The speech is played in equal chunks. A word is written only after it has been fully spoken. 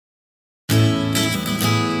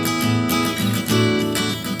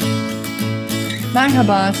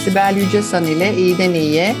Merhaba, Sibel Yücesan ile İyiden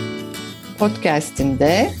İyiye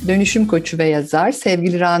podcast'inde dönüşüm koçu ve yazar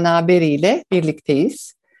sevgili Rana Beri ile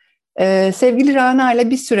birlikteyiz. Sevgili Rana ile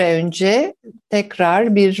bir süre önce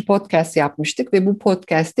tekrar bir podcast yapmıştık ve bu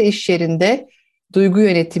podcast'te iş yerinde duygu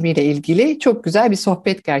yönetimiyle ilgili çok güzel bir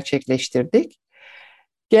sohbet gerçekleştirdik.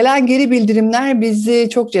 Gelen geri bildirimler bizi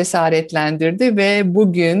çok cesaretlendirdi ve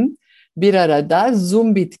bugün bir arada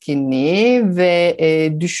Zoom bitkinliği ve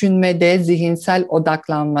düşünmede, zihinsel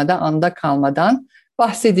odaklanmada, anda kalmadan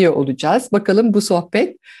bahsediyor olacağız. Bakalım bu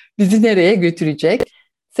sohbet bizi nereye götürecek?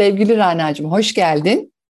 Sevgili Rana'cığım hoş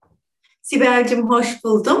geldin. Sibel'cim hoş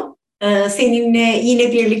buldum. Seninle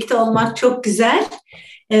yine birlikte olmak çok güzel.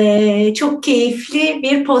 Çok keyifli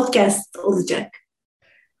bir podcast olacak.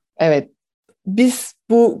 Evet, biz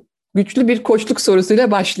bu güçlü bir koçluk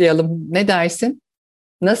sorusuyla başlayalım. Ne dersin?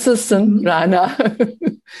 Nasılsın Rana?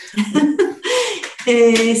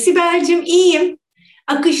 Sibel'cim iyiyim,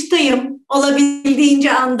 akıştayım,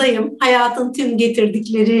 olabildiğince andayım. Hayatın tüm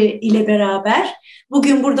getirdikleri ile beraber.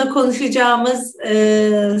 Bugün burada konuşacağımız,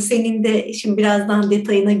 senin de şimdi birazdan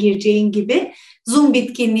detayına gireceğin gibi Zoom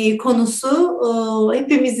bitkinliği konusu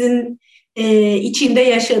hepimizin içinde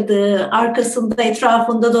yaşadığı, arkasında,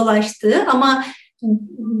 etrafında dolaştığı ama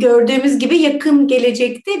gördüğümüz gibi yakın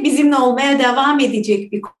gelecekte bizimle olmaya devam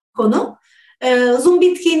edecek bir konu. Zoom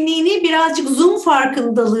bitkinliğini birazcık Zoom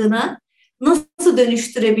farkındalığına nasıl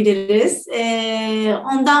dönüştürebiliriz?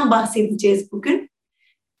 Ondan bahsedeceğiz bugün.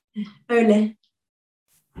 Öyle.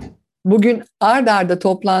 Bugün ard arda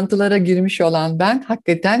toplantılara girmiş olan ben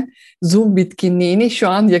hakikaten Zoom bitkinliğini şu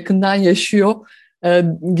an yakından yaşıyor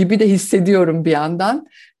gibi de hissediyorum bir yandan.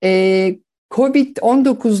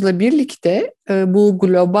 Covid-19'la birlikte bu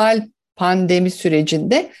global pandemi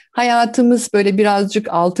sürecinde hayatımız böyle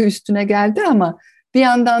birazcık altı üstüne geldi ama bir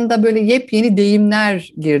yandan da böyle yepyeni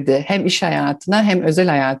deyimler girdi hem iş hayatına hem özel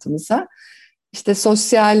hayatımıza. İşte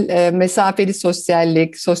mesafeli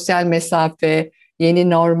sosyallik, sosyal mesafe, yeni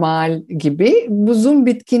normal gibi. Bu Zoom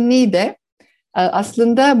bitkinliği de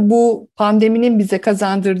aslında bu pandeminin bize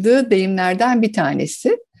kazandırdığı deyimlerden bir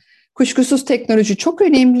tanesi. Kuşkusuz teknoloji çok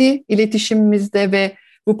önemli iletişimimizde ve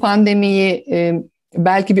bu pandemiyi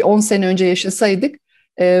belki bir 10 sene önce yaşasaydık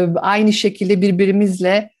aynı şekilde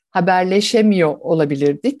birbirimizle haberleşemiyor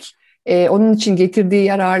olabilirdik. Onun için getirdiği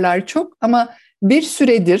yararlar çok ama bir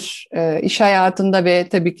süredir iş hayatında ve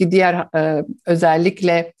tabii ki diğer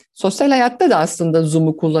özellikle sosyal hayatta da aslında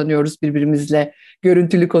Zoom'u kullanıyoruz birbirimizle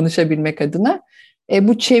görüntülü konuşabilmek adına.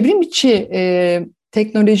 Bu çevrim içi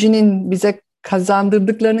teknolojinin bize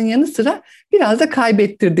kazandırdıklarının yanı sıra biraz da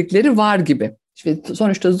kaybettirdikleri var gibi. İşte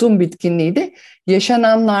sonuçta Zoom bitkinliği de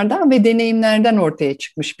yaşananlardan ve deneyimlerden ortaya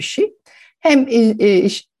çıkmış bir şey. Hem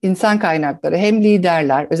insan kaynakları hem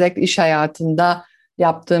liderler, özellikle iş hayatında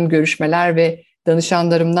yaptığım görüşmeler ve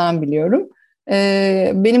danışanlarımdan biliyorum.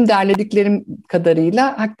 Benim derlediklerim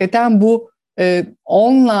kadarıyla hakikaten bu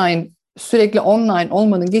sürekli online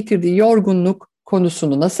olmanın getirdiği yorgunluk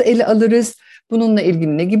konusunu nasıl ele alırız? Bununla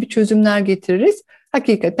ilgili ne gibi çözümler getiririz?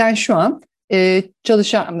 Hakikaten şu an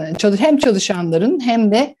hem çalışanların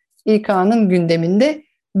hem de İK'nın gündeminde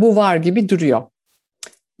bu var gibi duruyor.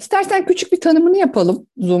 İstersen küçük bir tanımını yapalım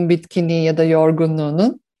Zoom bitkinliği ya da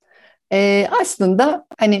yorgunluğunun. Aslında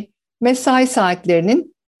hani mesai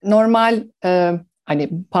saatlerinin normal hani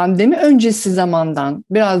pandemi öncesi zamandan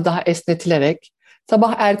biraz daha esnetilerek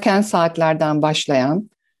sabah erken saatlerden başlayan,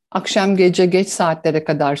 akşam gece geç saatlere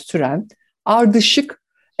kadar süren ardışık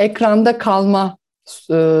ekranda kalma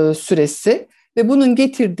süresi ve bunun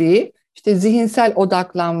getirdiği işte zihinsel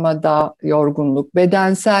odaklanmada yorgunluk,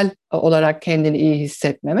 bedensel olarak kendini iyi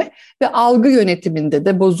hissetmeme ve algı yönetiminde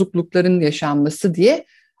de bozuklukların yaşanması diye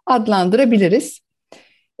adlandırabiliriz.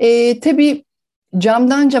 Tabii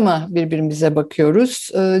camdan cama birbirimize bakıyoruz.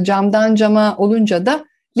 Camdan cama olunca da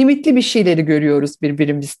limitli bir şeyleri görüyoruz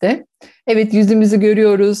birbirimizde. Evet yüzümüzü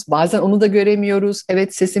görüyoruz, bazen onu da göremiyoruz.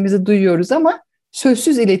 Evet sesimizi duyuyoruz ama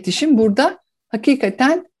sözsüz iletişim burada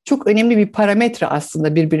hakikaten çok önemli bir parametre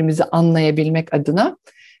aslında birbirimizi anlayabilmek adına.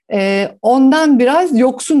 Ondan biraz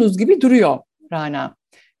yoksunuz gibi duruyor Rana.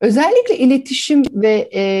 Özellikle iletişim ve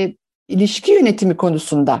ilişki yönetimi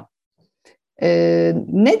konusunda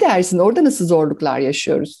ne dersin? Orada nasıl zorluklar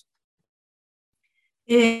yaşıyoruz?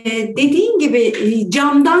 Dediğin gibi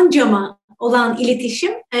camdan cama olan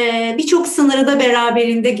iletişim birçok sınırı da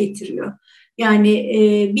beraberinde getiriyor. Yani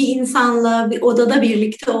bir insanla bir odada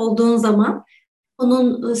birlikte olduğun zaman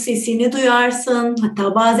onun sesini duyarsın,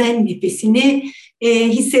 hatta bazen nefesini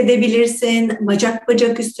hissedebilirsin, bacak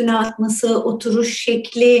bacak üstüne atması, oturuş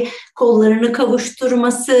şekli, kollarını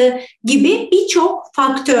kavuşturması gibi birçok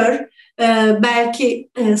faktör belki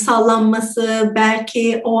sallanması,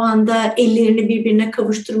 belki o anda ellerini birbirine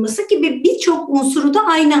kavuşturması gibi birçok unsuru da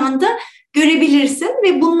aynı anda görebilirsin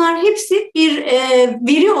ve bunlar hepsi bir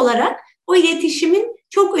veri olarak o iletişimin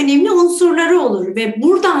çok önemli unsurları olur ve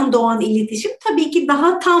buradan doğan iletişim tabii ki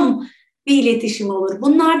daha tam bir iletişim olur.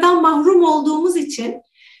 Bunlardan mahrum olduğumuz için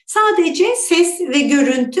sadece ses ve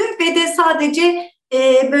görüntü ve de sadece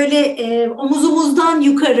böyle omuzumuzdan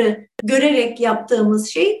yukarı görerek yaptığımız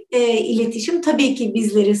şey iletişim tabii ki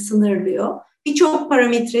bizleri sınırlıyor. Birçok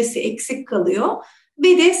parametresi eksik kalıyor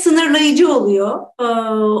ve de sınırlayıcı oluyor.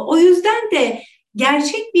 O yüzden de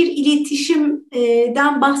gerçek bir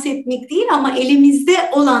iletişimden bahsetmek değil ama elimizde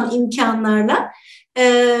olan imkanlarla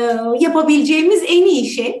yapabileceğimiz en iyi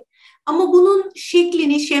şey. Ama bunun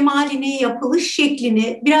şeklini, şemalini, yapılış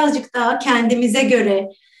şeklini birazcık daha kendimize göre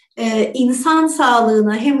insan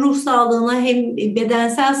sağlığına, hem ruh sağlığına hem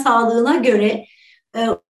bedensel sağlığına göre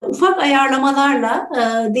ufak ayarlamalarla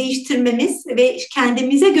değiştirmemiz ve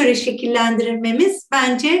kendimize göre şekillendirmemiz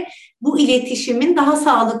bence bu iletişimin daha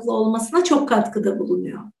sağlıklı olmasına çok katkıda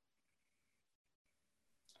bulunuyor.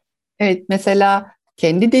 Evet, mesela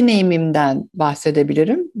kendi deneyimimden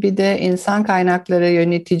bahsedebilirim. Bir de insan kaynakları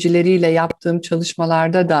yöneticileriyle yaptığım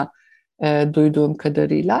çalışmalarda da duyduğum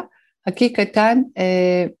kadarıyla hakikaten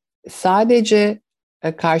sadece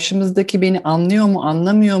karşımızdaki beni anlıyor mu,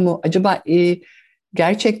 anlamıyor mu? Acaba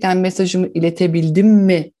gerçekten mesajımı iletebildim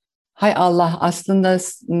mi? Hay Allah, aslında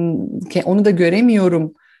onu da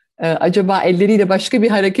göremiyorum. Acaba elleriyle başka bir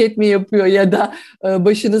hareket mi yapıyor ya da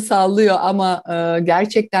başını sallıyor ama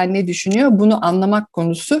gerçekten ne düşünüyor? Bunu anlamak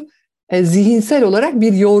konusu zihinsel olarak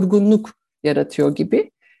bir yorgunluk yaratıyor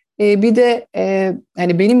gibi. Bir de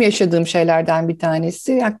hani benim yaşadığım şeylerden bir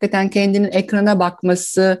tanesi hakikaten kendinin ekrana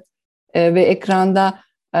bakması ve ekranda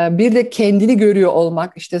bir de kendini görüyor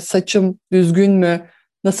olmak. İşte saçım düzgün mü?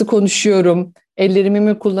 Nasıl konuşuyorum? Ellerimi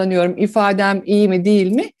mi kullanıyorum? İfadem iyi mi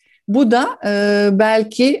değil mi? Bu da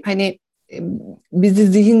belki hani bizi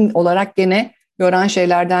zihin olarak gene yoran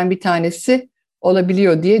şeylerden bir tanesi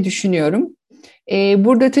olabiliyor diye düşünüyorum.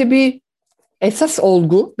 Burada tabii esas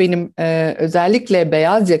olgu benim özellikle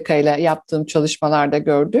beyaz yakayla yaptığım çalışmalarda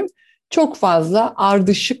gördüğüm çok fazla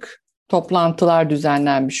ardışık toplantılar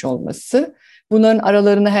düzenlenmiş olması. Bunların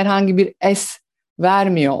aralarına herhangi bir es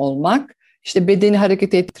vermiyor olmak, işte bedeni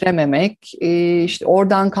hareket ettirememek, işte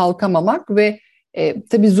oradan kalkamamak ve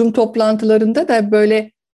tabii Zoom toplantılarında da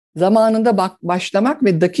böyle zamanında başlamak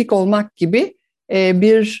ve dakik olmak gibi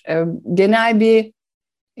bir genel bir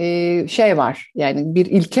şey var. Yani bir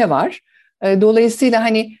ilke var. Dolayısıyla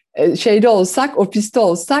hani şeyde olsak, ofiste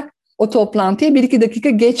olsak o toplantıya 1-2 dakika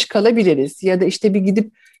geç kalabiliriz. Ya da işte bir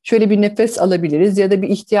gidip şöyle bir nefes alabiliriz ya da bir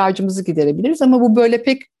ihtiyacımızı giderebiliriz. Ama bu böyle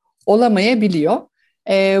pek olamayabiliyor.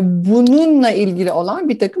 Bununla ilgili olan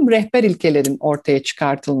bir takım rehber ilkelerin ortaya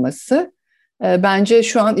çıkartılması bence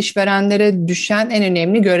şu an işverenlere düşen en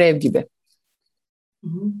önemli görev gibi.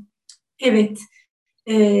 Evet,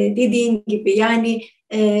 dediğin gibi yani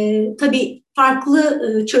tabii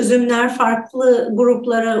farklı çözümler farklı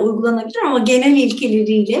gruplara uygulanabilir ama genel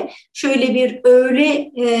ilkeleriyle şöyle bir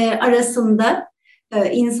öğle arasında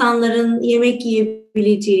insanların yemek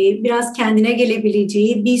yiyebileceği, biraz kendine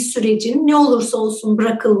gelebileceği bir sürecin ne olursa olsun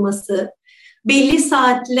bırakılması, belli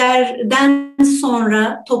saatlerden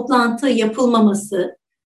sonra toplantı yapılmaması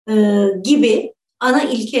gibi ana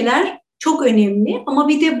ilkeler çok önemli. Ama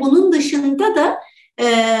bir de bunun dışında da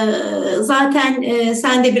zaten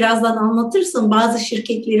sen de birazdan anlatırsın bazı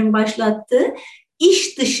şirketlerin başlattığı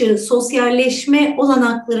iş dışı sosyalleşme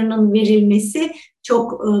olanaklarının verilmesi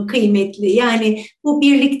çok kıymetli. Yani bu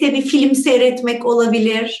birlikte bir film seyretmek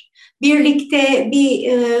olabilir, birlikte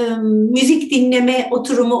bir müzik dinleme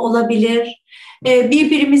oturumu olabilir,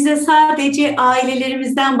 birbirimize sadece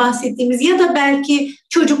ailelerimizden bahsettiğimiz ya da belki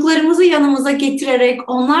çocuklarımızı yanımıza getirerek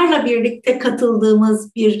onlarla birlikte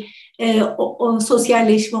katıldığımız bir o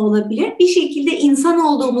sosyalleşme olabilir. Bir şekilde insan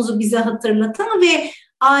olduğumuzu bize hatırlatan ve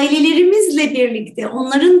ailelerimizle birlikte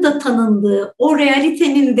onların da tanındığı, o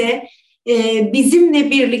realitenin de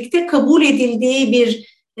bizimle birlikte kabul edildiği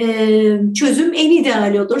bir çözüm en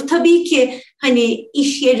ideali olur. Tabii ki hani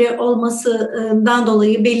iş yeri olmasından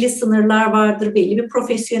dolayı belli sınırlar vardır, belli bir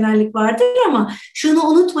profesyonellik vardır ama şunu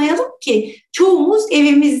unutmayalım ki çoğumuz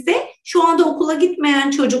evimizde şu anda okula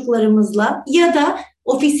gitmeyen çocuklarımızla ya da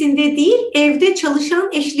ofisinde değil evde çalışan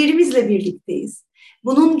eşlerimizle birlikteyiz.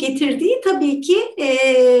 Bunun getirdiği tabii ki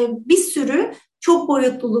bir sürü çok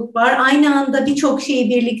boyutluluk var. Aynı anda birçok şeyi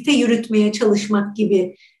birlikte yürütmeye çalışmak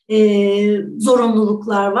gibi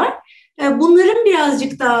zorunluluklar var. Bunların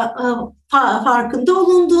birazcık daha farkında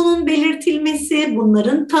olunduğunun belirtilmesi,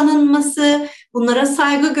 bunların tanınması, bunlara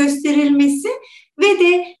saygı gösterilmesi ve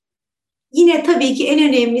de yine tabii ki en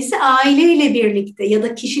önemlisi aileyle birlikte ya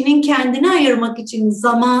da kişinin kendine ayırmak için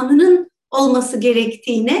zamanının olması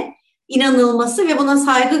gerektiğine inanılması ve buna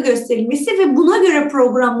saygı gösterilmesi ve buna göre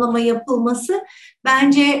programlama yapılması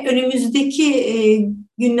bence önümüzdeki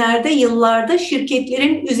günlerde, yıllarda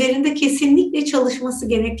şirketlerin üzerinde kesinlikle çalışması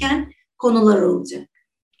gereken konular olacak.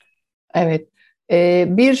 Evet,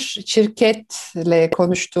 bir şirketle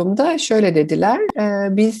konuştuğumda şöyle dediler,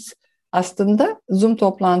 biz aslında Zoom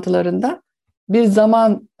toplantılarında bir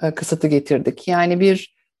zaman kısıtı getirdik. Yani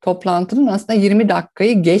bir toplantının aslında 20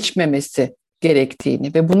 dakikayı geçmemesi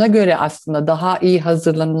gerektiğini ve buna göre aslında daha iyi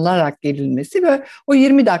hazırlanılarak gelinmesi ve o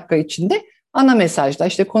 20 dakika içinde ana mesajda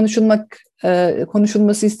işte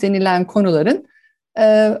konuşulması istenilen konuların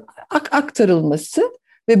aktarılması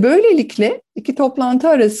ve böylelikle iki toplantı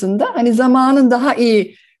arasında hani zamanın daha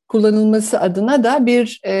iyi kullanılması adına da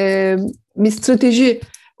bir strateji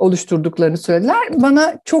oluşturduklarını söylediler.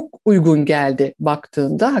 Bana çok uygun geldi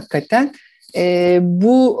baktığında hakikaten.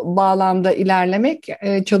 Bu bağlamda ilerlemek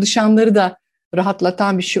çalışanları da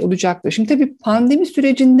rahatlatan bir şey olacaktır. Şimdi tabii pandemi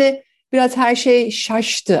sürecinde biraz her şey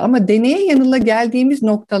şaştı ama deneye yanıla geldiğimiz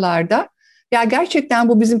noktalarda ya gerçekten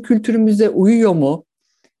bu bizim kültürümüze uyuyor mu?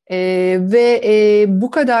 Ve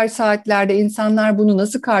bu kadar saatlerde insanlar bunu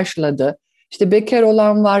nasıl karşıladı? İşte bekar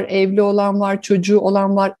olan var, evli olan var, çocuğu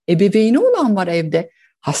olan var, ebeveyni olan var evde,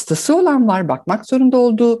 hastası olan var, bakmak zorunda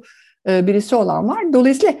olduğu birisi olan var.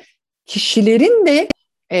 Dolayısıyla kişilerin de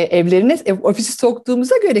evlerine, ofisi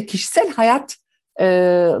soktuğumuza göre kişisel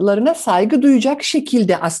hayatlarına saygı duyacak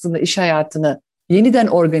şekilde aslında iş hayatını yeniden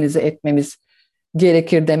organize etmemiz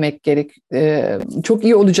gerekir demek çok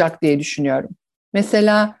iyi olacak diye düşünüyorum.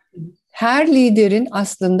 Mesela her liderin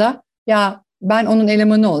aslında ya ben onun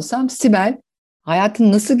elemanı olsam Sibel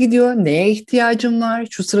hayatın nasıl gidiyor, neye ihtiyacın var,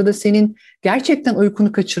 şu sırada senin gerçekten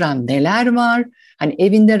uykunu kaçıran neler var, hani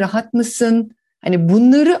evinde rahat mısın, hani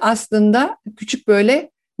bunları aslında küçük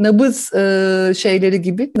böyle nabız şeyleri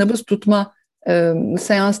gibi, nabız tutma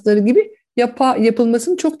seansları gibi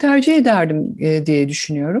yapılmasını çok tercih ederdim diye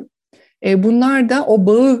düşünüyorum. Bunlar da o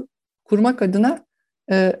bağı kurmak adına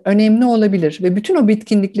önemli olabilir ve bütün o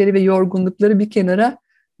bitkinlikleri ve yorgunlukları bir kenara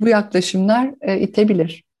bu yaklaşımlar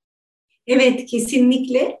itebilir. Evet,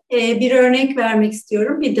 kesinlikle. Bir örnek vermek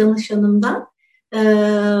istiyorum bir danışanımdan.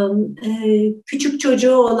 Küçük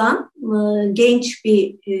çocuğu olan genç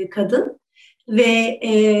bir kadın ve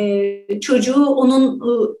çocuğu onun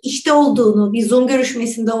işte olduğunu, bir Zoom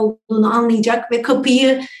görüşmesinde olduğunu anlayacak ve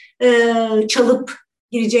kapıyı çalıp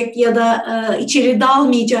girecek ya da içeri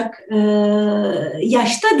dalmayacak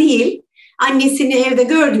yaşta değil. Annesini evde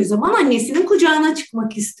gördüğü zaman annesinin kucağına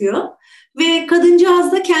çıkmak istiyor. Ve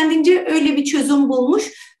kadıncağız da kendince öyle bir çözüm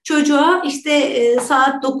bulmuş. Çocuğa işte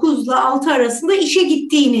saat 9 ile 6 arasında işe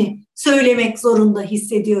gittiğini söylemek zorunda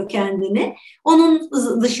hissediyor kendini. Onun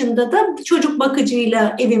dışında da çocuk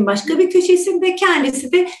bakıcıyla evin başka bir köşesinde,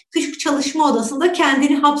 kendisi de küçük çalışma odasında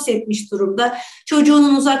kendini hapsetmiş durumda.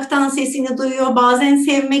 Çocuğunun uzaktan sesini duyuyor, bazen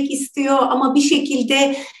sevmek istiyor ama bir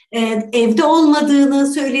şekilde evde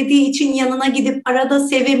olmadığını söylediği için yanına gidip arada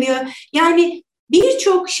sevemiyor. Yani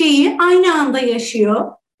birçok şeyi aynı anda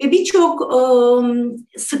yaşıyor ve birçok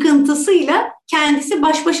sıkıntısıyla kendisi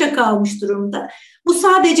baş başa kalmış durumda. Bu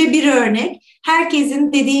sadece bir örnek.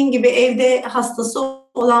 Herkesin dediğin gibi evde hastası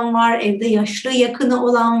olan var, evde yaşlı yakını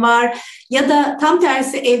olan var ya da tam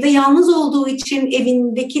tersi evde yalnız olduğu için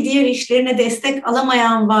evindeki diğer işlerine destek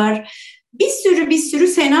alamayan var. Bir sürü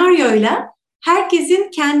senaryoyla herkesin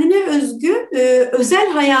kendine özgü özel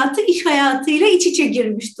hayatı iş hayatıyla iç içe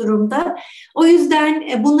girmiş durumda. O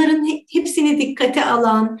yüzden bunların hepsini dikkate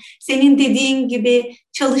alan, senin dediğin gibi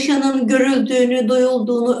çalışanın görüldüğünü,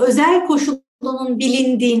 duyulduğunu, özel koşulunun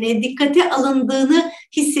bilindiğini, dikkate alındığını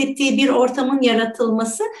hissettiği bir ortamın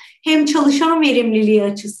yaratılması hem çalışan verimliliği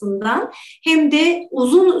açısından hem de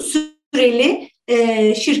uzun süreli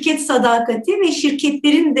şirket sadakati ve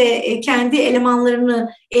şirketlerin de kendi elemanlarını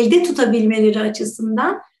elde tutabilmeleri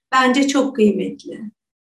açısından bence çok kıymetli.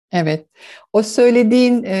 Evet, o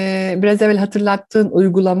söylediğin biraz evvel hatırlattığın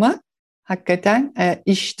uygulama hakikaten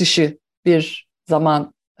iş dışı bir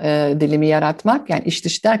zaman dilimi yaratmak. Yani iş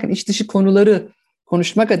dışı derken iş dışı konuları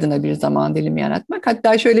konuşmak adına bir zaman dilimi yaratmak.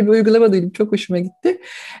 Hatta şöyle bir uygulama duydum, çok hoşuma gitti.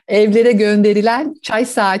 Evlere gönderilen çay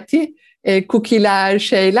saati, cookie'ler,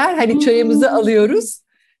 şeyler, hani çayımızı alıyoruz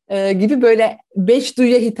gibi böyle beş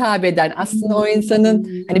duyuya hitap eden, aslında o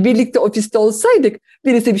insanın hani birlikte ofiste olsaydık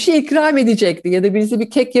birisi bir şey ikram edecekti ya da birisi bir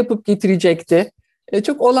kek yapıp getirecekti.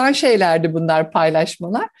 Çok olan şeylerdi bunlar,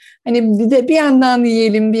 paylaşmalar. Hani bir de bir yandan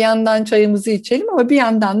yiyelim, bir yandan çayımızı içelim ama bir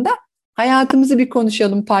yandan da hayatımızı bir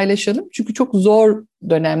konuşalım, paylaşalım. Çünkü çok zor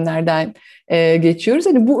dönemlerden geçiyoruz.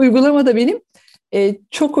 Hani bu uygulama da benim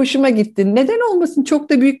çok hoşuma gitti. Neden olmasın? Çok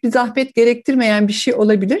da büyük bir zahmet gerektirmeyen bir şey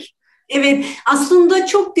olabilir. Evet, aslında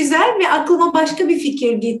çok güzel ve aklıma başka bir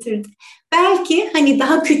fikir getirdi. Belki hani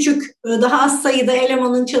daha küçük, daha az sayıda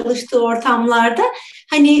elemanın çalıştığı ortamlarda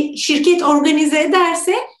hani şirket organize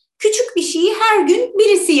ederse küçük bir şeyi her gün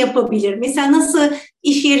birisi yapabilir. Mesela nasıl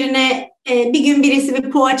iş yerine bir gün birisi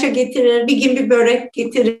bir poğaça getirir, bir gün bir börek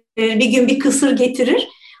getirir, bir gün bir kısır getirir.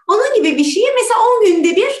 Onun gibi bir şeyi mesela 10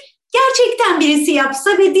 günde bir gerçekten birisi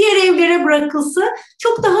yapsa ve diğer evlere bırakılsa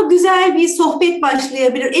çok daha güzel bir sohbet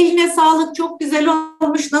başlayabilir. Eline sağlık, çok güzel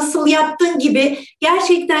olmuş, nasıl yaptın gibi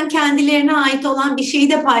gerçekten kendilerine ait olan bir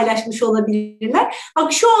şeyi de paylaşmış olabilirler.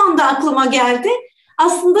 Bak şu anda aklıma geldi.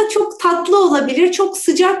 Aslında çok tatlı olabilir, çok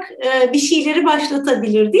sıcak bir şeyleri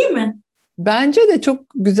başlatabilir, değil mi? Bence de çok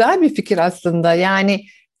güzel bir fikir aslında. Yani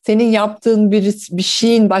senin yaptığın bir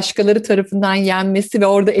şeyin başkaları tarafından yenmesi ve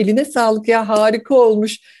orada eline sağlık ya, harika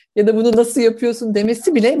olmuş ya da bunu nasıl yapıyorsun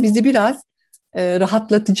demesi bile bizi biraz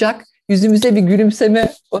rahatlatacak, yüzümüze bir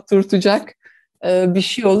gülümseme oturtacak bir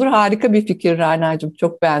şey olur. Harika bir fikir Rana'cığım.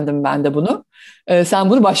 Çok beğendim ben de bunu. Sen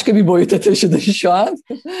bunu başka bir boyuta taşıdın şu an.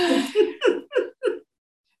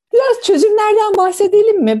 Biraz çözümlerden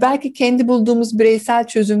bahsedelim mi? Belki kendi bulduğumuz bireysel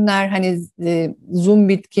çözümler, hani Zoom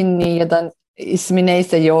bitkinliği ya da ismi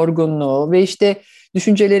neyse, yorgunluğu ve işte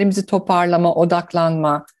düşüncelerimizi toparlama,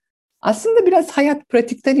 odaklanma. Aslında biraz hayat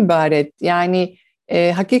pratikten ibaret. Yani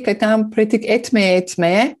hakikaten pratik etmeye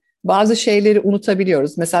etmeye bazı şeyleri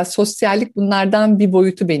unutabiliyoruz. Mesela sosyallik bunlardan bir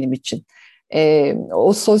boyutu benim için.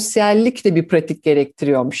 O sosyallik de bir pratik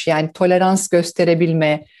gerektiriyormuş. Yani tolerans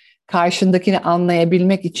gösterebilme, karşındakini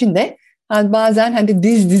anlayabilmek için de hani bazen hani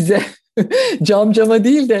diz dize, cam cama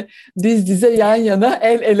değil de diz dize, yan yana,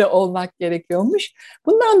 el ele olmak gerekiyormuş.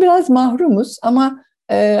 Bundan biraz mahrumuz ama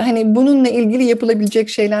hani bununla ilgili yapılabilecek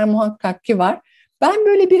şeyler muhakkak ki var. Ben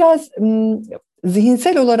böyle biraz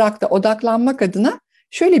zihinsel olarak da odaklanmak adına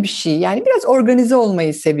şöyle bir şey, yani biraz organize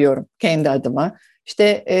olmayı seviyorum kendi adıma.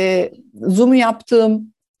 İşte Zoom'u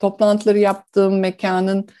yaptığım, toplantıları yaptığım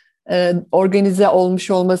mekanın organize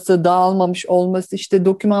olmuş olması, dağılmamış olması, işte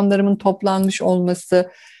dokümanlarımın toplanmış olması,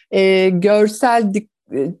 görsel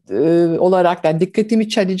olarak da dikkatimi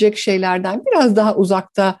çekecek şeylerden biraz daha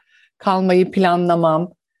uzakta kalmayı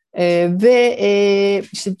planlamam ve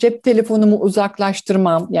işte cep telefonumu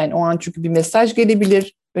uzaklaştırmam. Yani o an çünkü bir mesaj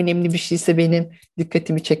gelebilir, önemli bir şeyse benim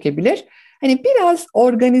dikkatimi çekebilir. Hani biraz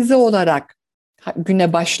organize olarak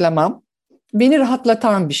güne başlamam beni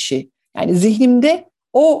rahatlatan bir şey. Yani zihnimde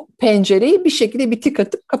o pencereyi bir şekilde bir tık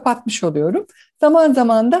atıp kapatmış oluyorum. Zaman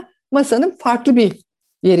zaman da masanın farklı bir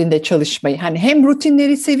yerinde çalışmayı. Hani hem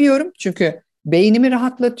rutinleri seviyorum çünkü beynimi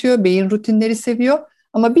rahatlatıyor, beyin rutinleri seviyor.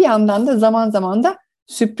 Ama bir yandan da zaman zaman da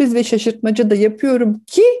sürpriz ve şaşırtmacı da yapıyorum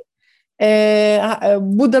ki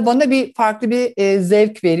bu da bana bir farklı bir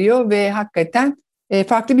zevk veriyor ve hakikaten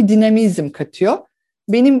farklı bir dinamizm katıyor.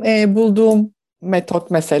 Benim bulduğum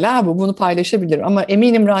metot mesela bu. Bunu paylaşabilirim. Ama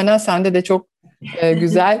eminim Rana, sende de çok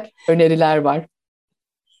güzel öneriler var.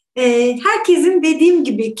 Herkesin dediğim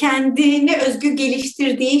gibi kendine özgü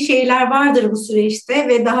geliştirdiği şeyler vardır bu süreçte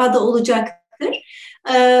ve daha da olacaktır.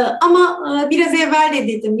 Ama biraz evvel de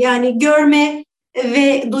dedim, yani görme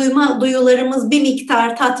ve duyma duyularımız bir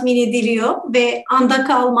miktar tatmin ediliyor ve anda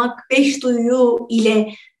kalmak beş duyu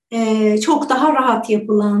ile çok daha rahat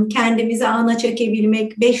yapılan, kendimizi ana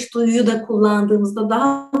çekebilmek, beş duyuyu da kullandığımızda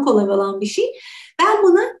daha kolay olan bir şey. Ben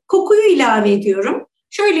buna kokuyu ilave ediyorum.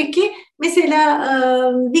 Şöyle ki mesela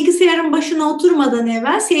bilgisayarın başına oturmadan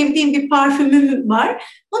evvel sevdiğim bir parfümüm var.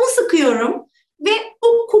 Onu sıkıyorum ve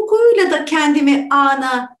o kokuyla da kendimi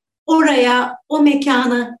ana, oraya, o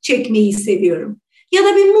mekana çekmeyi seviyorum. Ya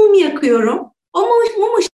da bir mum yakıyorum. O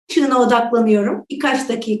mum ışığına odaklanıyorum birkaç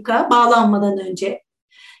dakika bağlanmadan önce.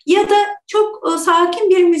 Ya da çok sakin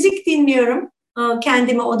bir müzik dinliyorum,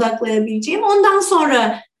 kendime odaklayabileceğim. Ondan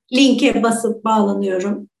sonra linke basıp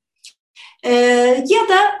bağlanıyorum. Ya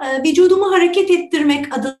da vücudumu hareket ettirmek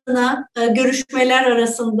adına görüşmeler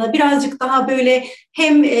arasında birazcık daha böyle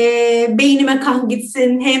hem beynime kan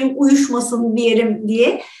gitsin hem uyuşmasın diyelim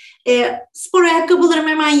diye spor ayakkabılarım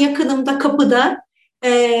hemen yakınımda, kapıda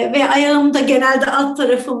ve ayağım da genelde alt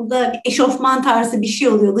tarafımda eşofman tarzı bir şey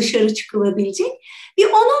oluyor, dışarı çıkılabilecek. Bir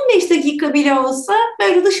 10-15 dakika bile olsa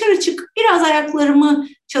böyle dışarı çıkıp biraz ayaklarımı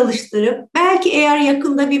çalıştırıp belki eğer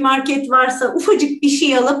yakında bir market varsa ufacık bir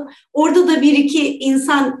şey alıp orada da bir iki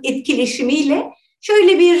insan etkileşimiyle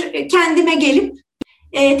şöyle bir kendime gelip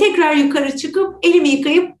Tekrar yukarı çıkıp elimi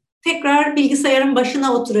yıkayıp tekrar bilgisayarın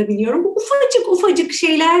başına oturabiliyorum. Bu ufacık ufacık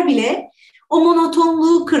şeyler bile o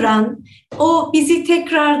monotonluğu kıran, o bizi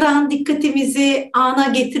tekrardan dikkatimizi ana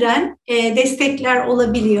getiren destekler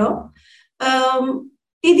olabiliyor.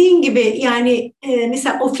 Dediğin gibi yani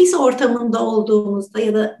mesela ofis ortamında olduğumuzda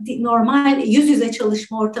ya da normal yüz yüze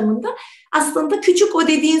çalışma ortamında aslında küçük o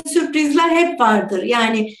dediğin sürprizler hep vardır.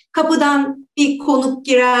 Yani kapıdan bir konuk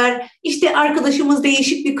girer, işte arkadaşımız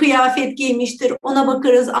değişik bir kıyafet giymiştir, ona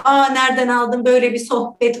bakarız, aa nereden aldın, böyle bir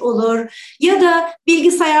sohbet olur. Ya da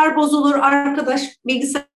bilgisayar bozulur, arkadaş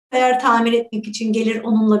bilgisayar tamir etmek için gelir,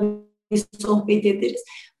 onunla bir sohbet ederiz.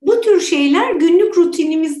 Bu tür şeyler günlük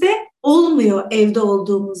rutinimizde olmuyor evde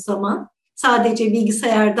olduğumuz zaman. Sadece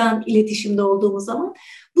bilgisayardan iletişimde olduğumuz zaman.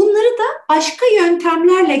 Bunları da başka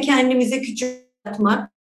yöntemlerle kendimize küçültmek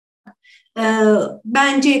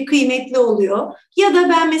bence kıymetli oluyor. Ya da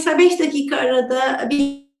ben mesela 5 dakika arada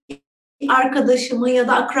bir arkadaşımı ya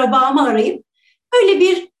da akrabamı arayıp öyle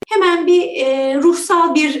bir hemen bir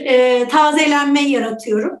ruhsal bir tazelenme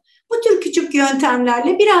yaratıyorum. Bu tür küçük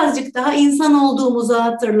yöntemlerle birazcık daha insan olduğumuzu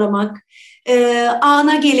hatırlamak,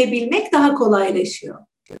 ana gelebilmek daha kolaylaşıyor.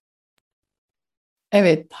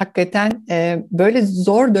 Evet, hakikaten böyle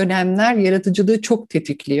zor dönemler yaratıcılığı çok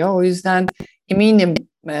tetikliyor. O yüzden eminim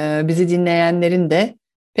bizi dinleyenlerin de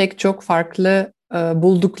pek çok farklı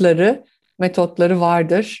buldukları metotları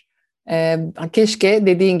vardır. Keşke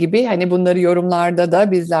dediğin gibi hani bunları yorumlarda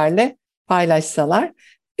da bizlerle paylaşsalar.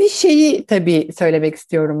 Bir şeyi tabii söylemek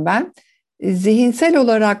istiyorum ben. Zihinsel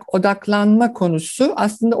olarak odaklanma konusu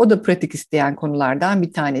aslında o da pratik isteyen konulardan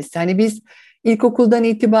bir tanesi. Hani biz İlkokuldan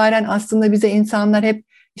itibaren aslında bize insanlar hep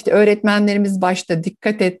işte öğretmenlerimiz başta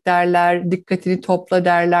dikkat et derler, dikkatini topla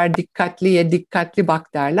derler, dikkatli ye, dikkatli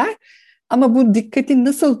bak derler. Ama bu dikkatin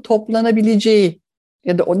nasıl toplanabileceği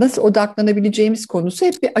ya da o nasıl odaklanabileceğimiz konusu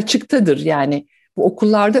hep bir açıktadır. Yani bu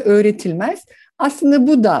okullarda öğretilmez. Aslında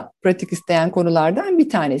bu da pratik isteyen konulardan bir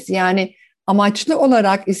tanesi. Yani amaçlı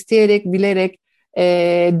olarak, isteyerek, bilerek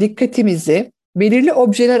dikkatimizi belirli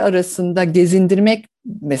objeler arasında gezindirmek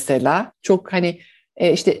mesela çok hani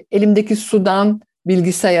işte elimdeki sudan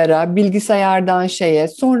bilgisayara, bilgisayardan şeye,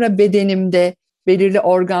 sonra bedenimde belirli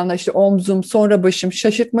organlar işte omzum, sonra başım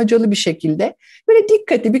şaşırtmacalı bir şekilde böyle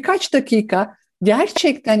dikkati birkaç dakika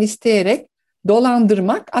gerçekten isteyerek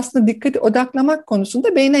dolandırmak aslında dikkati odaklamak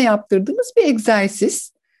konusunda beyne yaptırdığımız bir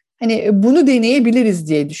egzersiz. Hani bunu deneyebiliriz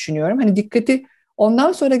diye düşünüyorum. Hani dikkati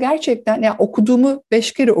ondan sonra gerçekten ya okuduğumu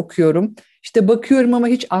 5 kere okuyorum. İşte bakıyorum ama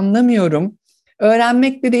hiç anlamıyorum.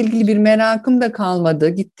 Öğrenmekle de ilgili bir merakım da kalmadı.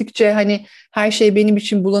 Gittikçe hani her şey benim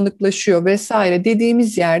için bulanıklaşıyor vesaire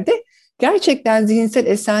dediğimiz yerde gerçekten zihinsel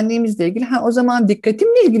esenliğimizle ilgili o zaman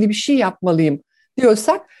dikkatimle ilgili bir şey yapmalıyım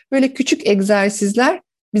diyorsak böyle küçük egzersizler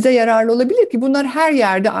bize yararlı olabilir ki bunlar her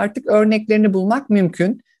yerde artık örneklerini bulmak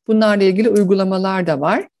mümkün. Bunlarla ilgili uygulamalar da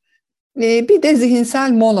var. Bir de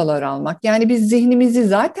zihinsel molalar almak. Yani biz zihnimizi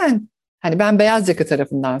zaten hani ben beyaz yaka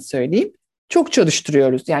tarafından söyleyeyim çok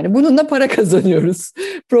çalıştırıyoruz. Yani bununla para kazanıyoruz.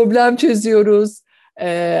 Problem çözüyoruz.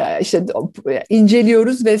 İşte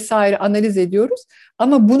inceliyoruz vesaire analiz ediyoruz.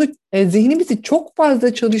 Ama bunu zihnimizi çok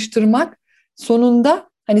fazla çalıştırmak sonunda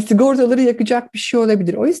hani sigortaları yakacak bir şey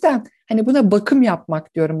olabilir. O yüzden hani buna bakım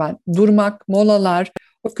yapmak diyorum ben. Durmak, molalar,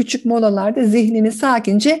 o küçük molalarda zihnini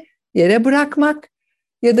sakince yere bırakmak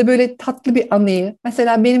ya da böyle tatlı bir anıyı.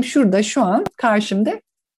 Mesela benim şurada şu an karşımda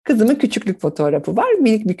kızımın küçüklük fotoğrafı var.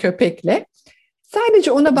 Minik bir köpekle.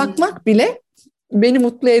 Sadece ona bakmak bile beni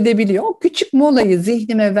mutlu edebiliyor. O küçük molayı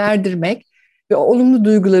zihnime verdirmek ve o olumlu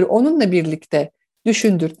duyguları onunla birlikte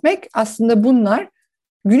düşündürtmek aslında bunlar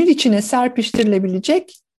günün içine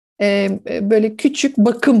serpiştirilebilecek böyle küçük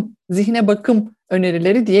bakım, zihne bakım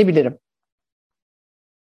önerileri diyebilirim.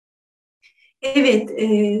 Evet,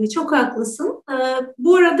 çok haklısın.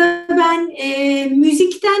 Bu arada ben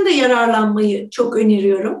müzikten de yararlanmayı çok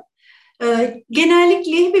öneriyorum.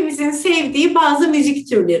 Genellikle hepimizin sevdiği bazı müzik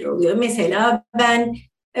türleri oluyor. Mesela ben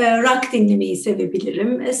rock dinlemeyi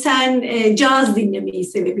sevebilirim, sen caz dinlemeyi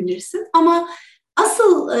sevebilirsin. Ama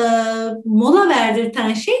asıl mola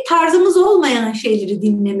verdirten şey tarzımız olmayan şeyleri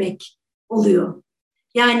dinlemek oluyor.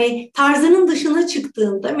 Yani tarzının dışına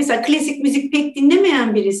çıktığında, mesela klasik müzik pek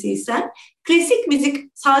dinlemeyen birisiysen, klasik müzik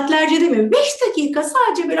saatlerce demiyorum, 5 dakika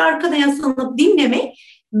sadece bir arkada yaslanıp dinlemek,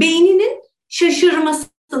 beyninin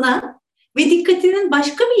şaşırmasına ve dikkatinin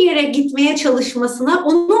başka bir yere gitmeye çalışmasına,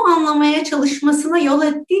 onu anlamaya çalışmasına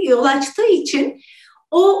yol açtığı için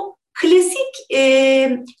o klasik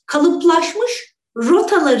kalıplaşmış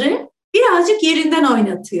rotaları birazcık yerinden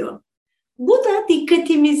oynatıyor. Bu da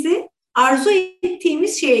dikkatimizi arzu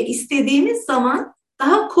ettiğimiz şeye istediğimiz zaman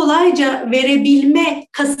daha kolayca verebilme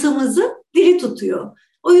kasımızı diri tutuyor.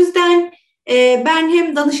 O yüzden ben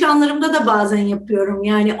hem danışanlarımda da bazen yapıyorum.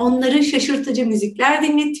 Yani onları şaşırtıcı müzikler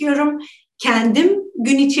dinletiyorum. Kendim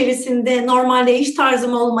gün içerisinde normalde iş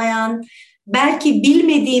tarzım olmayan, belki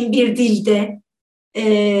bilmediğim bir dilde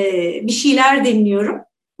bir şeyler dinliyorum.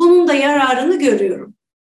 Bunun da yararını görüyorum.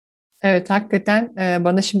 Evet, hakikaten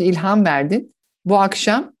bana şimdi ilham verdin. Bu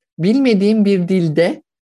akşam bilmediğim bir dilde,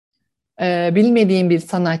 bilmediğim bir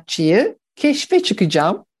sanatçıyı keşfe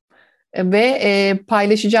çıkacağım ve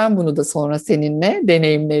paylaşacağım bunu da sonra seninle,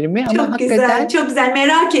 deneyimlerimi. Ama Çok güzel, çok güzel.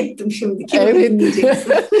 Merak ettim şimdi. Kimi evet.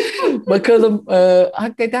 dinleyeceksin? Bakalım,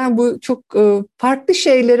 hakikaten bu çok farklı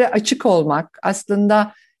şeylere açık olmak,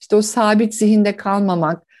 aslında işte o sabit zihinde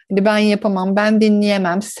kalmamak, hani ben yapamam, ben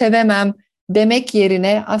dinleyemem, sevemem demek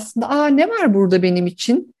yerine aslında ne var burada benim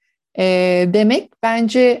için demek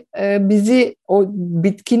bence bizi o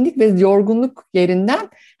bitkinlik ve yorgunluk yerinden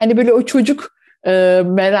hani böyle o çocuk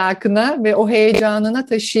merakına ve o heyecanına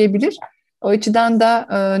taşıyabilir. O açıdan da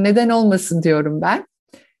neden olmasın diyorum ben.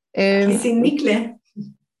 Kesinlikle.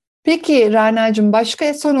 Peki Rana'cığım,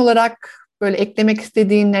 başka son olarak böyle eklemek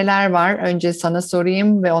istediğin neler var? Önce sana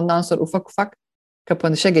sorayım ve ondan sonra ufak ufak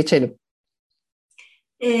kapanışa geçelim.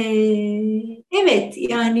 Evet,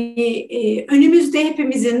 yani önümüzde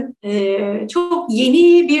hepimizin çok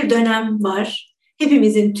yeni bir dönem var.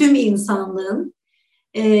 Hepimizin, tüm insanlığın.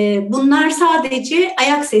 Bunlar sadece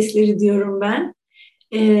ayak sesleri diyorum ben.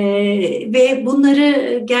 Ve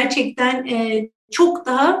bunları gerçekten çok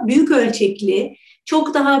daha büyük ölçekli,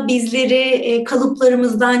 çok daha bizleri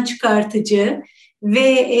kalıplarımızdan çıkartıcı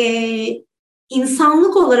ve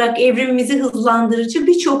insanlık olarak evrimimizi hızlandırıcı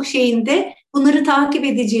birçok şeyin de bunları takip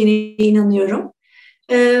edeceğine inanıyorum.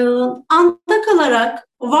 Anda kalarak,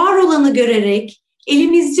 var olanı görerek,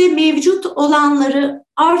 elimizde mevcut olanları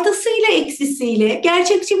artısıyla eksisiyle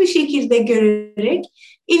gerçekçi bir şekilde görerek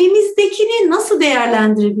elimizdekini nasıl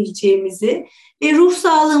değerlendirebileceğimizi ve ruh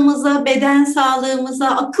sağlığımıza, beden sağlığımıza,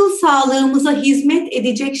 akıl sağlığımıza hizmet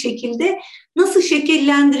edecek şekilde nasıl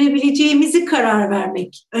şekillendirebileceğimizi karar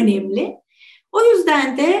vermek önemli. O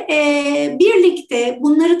yüzden de birlikte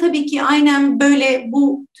bunları tabii ki aynen böyle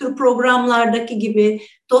bu tür programlardaki gibi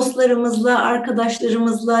dostlarımızla,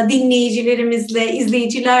 arkadaşlarımızla, dinleyicilerimizle,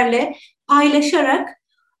 izleyicilerle paylaşarak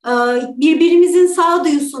birbirimizin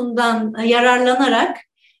sağduyusundan yararlanarak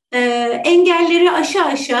engelleri aşağı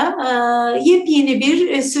aşağı yepyeni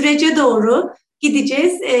bir sürece doğru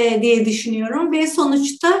gideceğiz diye düşünüyorum ve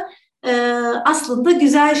sonuçta aslında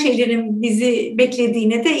güzel şeylerin bizi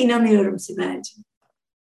beklediğine de inanıyorum Sibel'ciğim.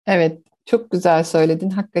 Evet, çok güzel söyledin.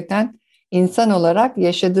 Hakikaten insan olarak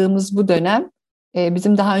yaşadığımız bu dönem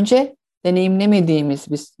bizim daha önce deneyimlemediğimiz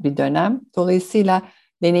bir dönem. Dolayısıyla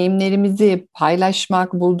deneyimlerimizi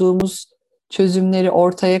paylaşmak, bulduğumuz çözümleri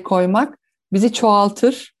ortaya koymak bizi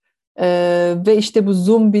çoğaltır. Ve işte bu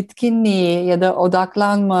Zoom bitkinliği ya da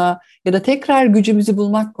odaklanma ya da tekrar gücümüzü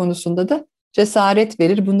bulmak konusunda da cesaret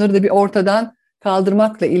verir. Bunları da bir ortadan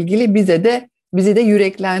kaldırmakla ilgili bizi de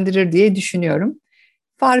yüreklendirir diye düşünüyorum.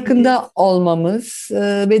 Farkında olmamız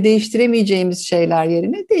ve değiştiremeyeceğimiz şeyler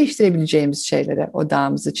yerine değiştirebileceğimiz şeylere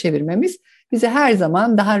odağımızı çevirmemiz bizi her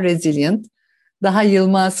zaman daha resilient, daha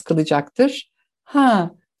yılmaz kılacaktır.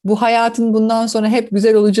 Bu hayatın bundan sonra hep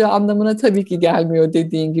güzel olacağı anlamına tabii ki gelmiyor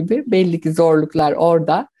dediğin gibi. Belli ki zorluklar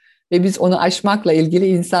orada ve biz onu aşmakla ilgili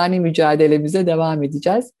insani mücadelemize devam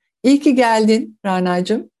edeceğiz. İyi ki geldin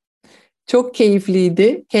Rana'cığım. Çok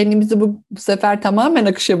keyifliydi. Kendimizi bu sefer tamamen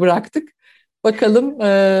akışa bıraktık. Bakalım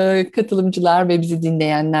katılımcılar ve bizi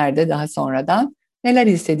dinleyenler de daha sonradan neler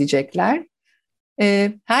hissedecekler.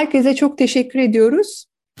 Herkese çok teşekkür ediyoruz.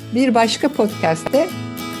 Bir başka podcast'te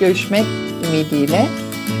görüşmek ümidiyle.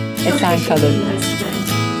 Esen kalın.